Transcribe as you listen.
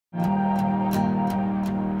I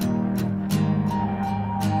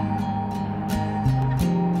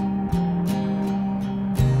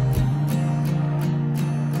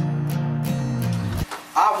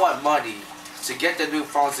want money to get the new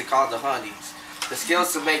phones they call the honeys. The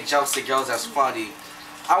skills to make jokes to girls that's funny.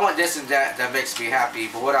 I want this and that makes me happy,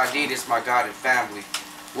 but what I need is my God and family.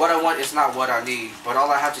 What I want is not what I need, but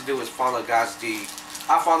all I have to do is follow God's deed.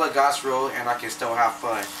 I follow God's rule and I can still have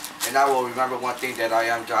fun. And I will remember one thing, that I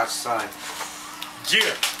am God's son.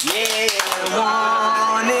 Yeah. Yeah,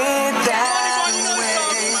 want it that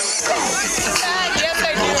way. Yes,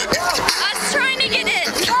 I do. I was trying to get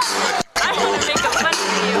in. I want to make a fun of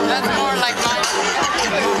you. That's more like mine.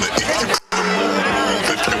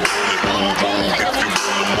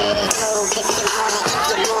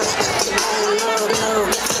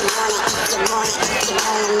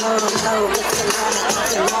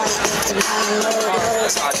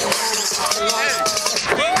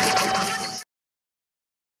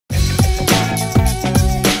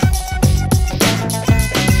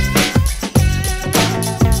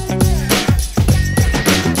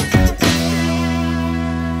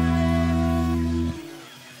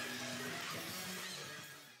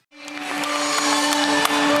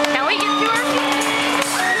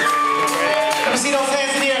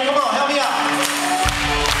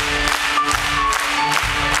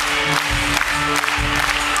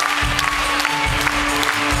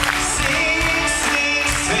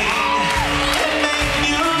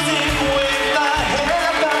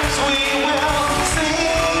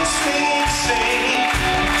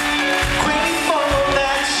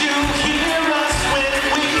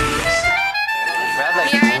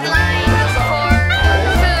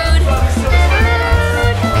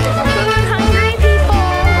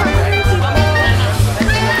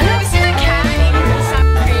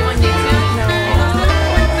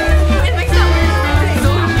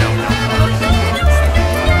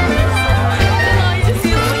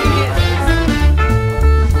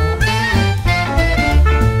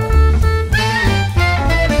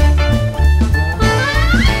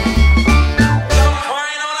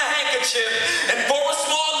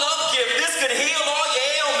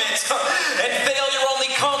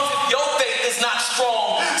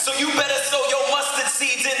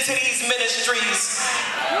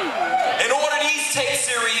 And order these tape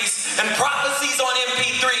series and prophecies on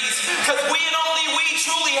MP3s, because we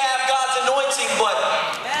truly have God's anointing. But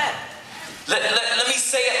let me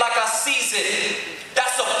say it like I sees it.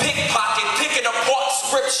 That's a pickpocket picking apart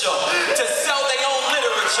scripture to sell their own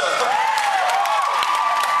literature.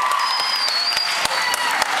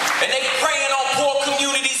 And they preying on poor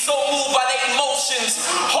communities, so moved by their emotions,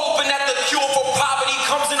 hoping that the cure for poverty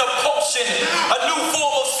comes in a potion, a new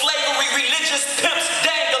form of slavery, religious pimps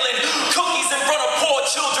dangling cookies in front of poor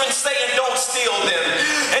children, saying don't steal them.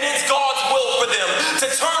 And it's God's will for them to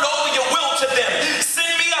turn over your will to them.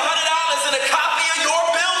 Send me $100 and a copy of your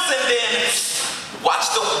bills, and then watch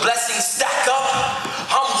the blessings stack up.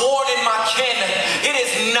 I'm warning my kin, it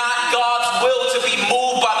is not God's will to be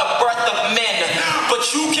moved by the breath of men, but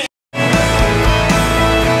you can.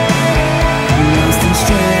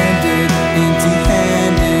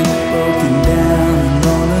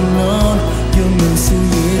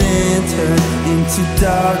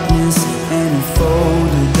 Darkness and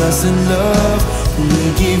enfolded us in love. We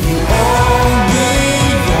give you all we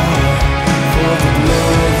are for the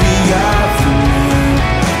glory of your name.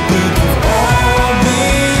 We give all we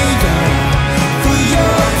are for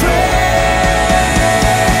your praise.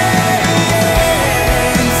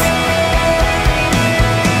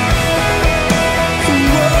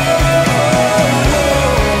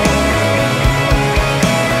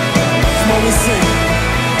 Come on, let's sing.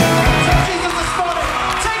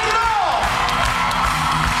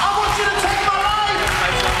 Take my life.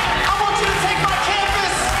 I want you to take my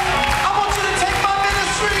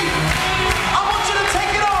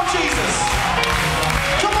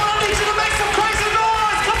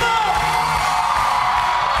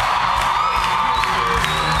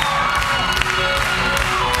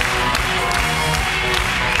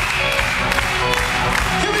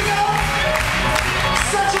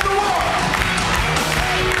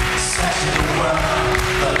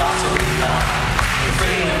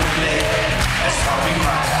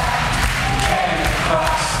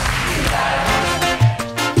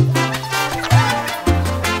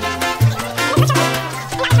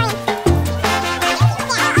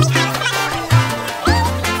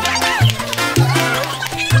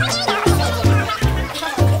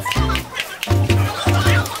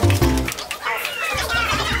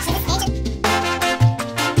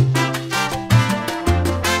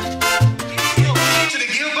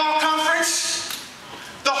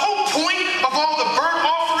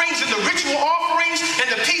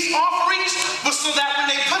so that when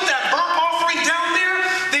they put that burnt offering down there,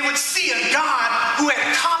 they would see a God who had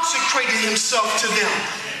consecrated himself to them.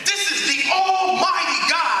 This is the Almighty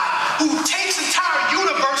God who takes entire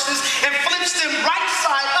universes and flips them right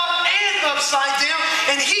side up and upside down,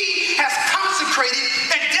 and he has consecrated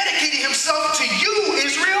and dedicated himself to you,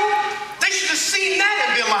 Israel. They should have seen that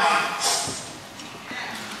and been like,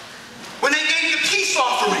 when they gave the peace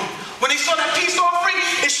offering, when they saw that peace offering,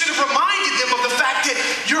 it should have reminded them of the fact that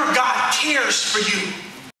your God cares for you.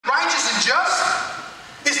 Righteous and just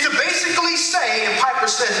is to basically say, and Piper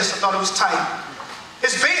says this, I thought it was tight,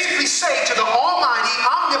 is basically say to the almighty,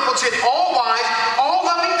 omnipotent, all-wise,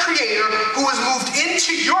 all-loving creator who has moved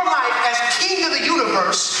into your life as king of the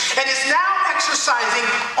universe and is now exercising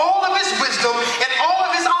all of his wisdom and all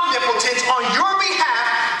of his omnipotence on your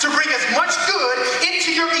behalf to bring as much good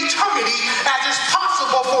into your eternity as is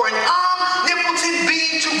possible for an omnipotent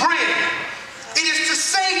being to bring. It is to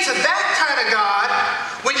say to that kind of God,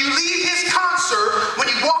 when you leave his concert, when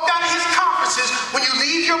you walk out of his conferences, when you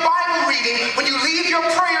leave your Bible reading, when you leave your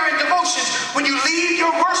prayer and devotions, when you leave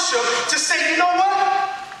your worship, to say, you know what?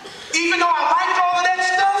 Even though I liked all of that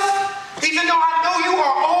stuff, even though I know you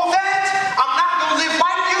are all that, I'm not going to live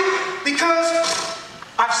like you because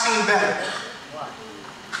I've seen better.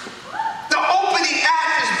 The opening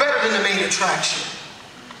act is better than the main attraction.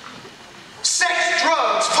 Sex,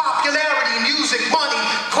 drugs, popularity, music, money,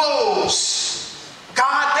 clothes.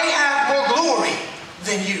 God, they have more glory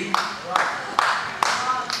than you.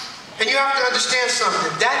 And you have to understand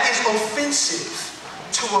something. That is offensive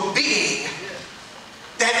to a being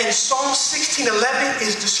that in Psalm 16:11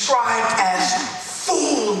 is described as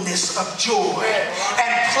fullness of joy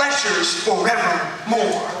and pleasures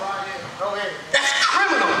forevermore. That's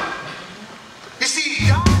criminal. You see,